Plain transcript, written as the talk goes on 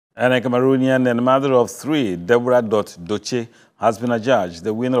And a Cameroonian and mother of three, Deborah Doche, has been adjudged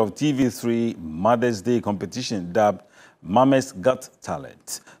the winner of TV3 Mother's Day competition dubbed Mama's Got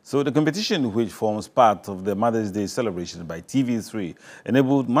Talent. So the competition, which forms part of the Mother's Day celebration by TV3,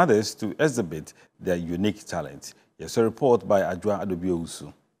 enabled mothers to exhibit their unique talent. Here's a report by adjudged.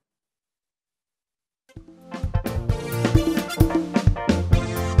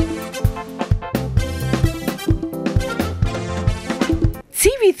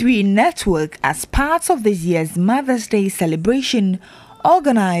 TV3 Network, as part of this year's Mother's Day celebration,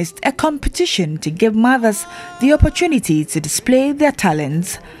 organized a competition to give mothers the opportunity to display their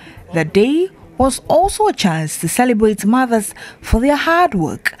talents. The day was also a chance to celebrate mothers for their hard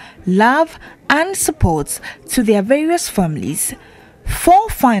work, love, and support to their various families. 4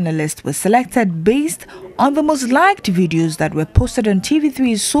 finalists were selected based on the most liked videos that were posted on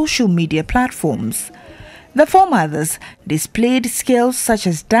TV3's social media platforms. The 4 mothers displayed skills such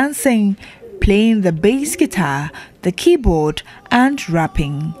as dancing, playing the bass guitar, the keyboard, and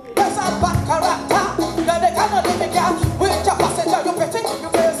rapping.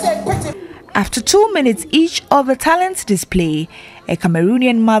 After 2 minutes each of the talent display, a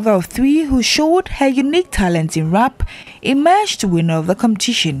Cameroonian mother of 3 who showed her unique talent in rap emerged winner of the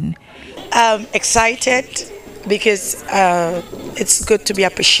competition. I'm excited because it's good to be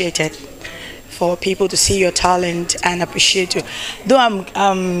appreciated, for people to see your talent and appreciate you. Though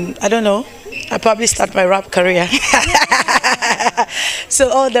I don't know, I'll probably start my rap career. So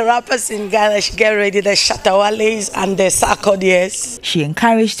all the rappers in Ghana should get ready, the Shatawales and the Sarkodiers. She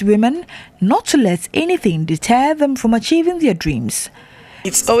encouraged women not to let anything deter them from achieving their dreams.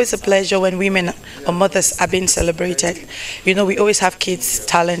 It's always a pleasure when women or mothers are being celebrated. You know, we always have kids'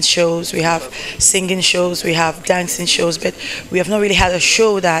 talent shows, we have singing shows, we have dancing shows, but we have not really had a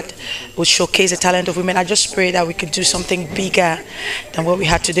show that would showcase the talent of women. I just pray that we could do something bigger than what we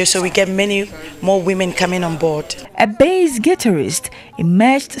had to do, so we get many more women coming on board. A bass guitarist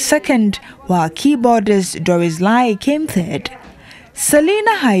emerged second, while keyboardist Doris Lai came third.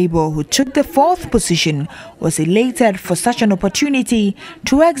 Selina Haibo, who took the 4th position, was elated for such an opportunity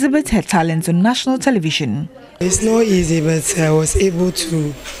to exhibit her talents on national television. It's not easy, but I was able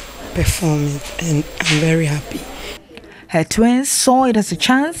to perform it, and I'm very happy. Her twins saw it as a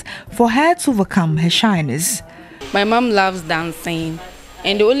chance for her to overcome her shyness. My mom loves dancing,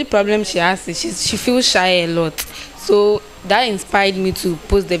 and the only problem she has is she feels shy a lot. So that inspired me to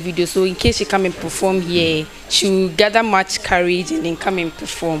post the video, so in case she come and perform here, she will gather much courage and then come and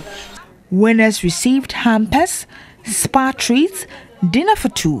perform. Winners received hampers, spa treats, dinner for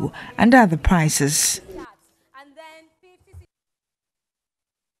 2, and other prizes.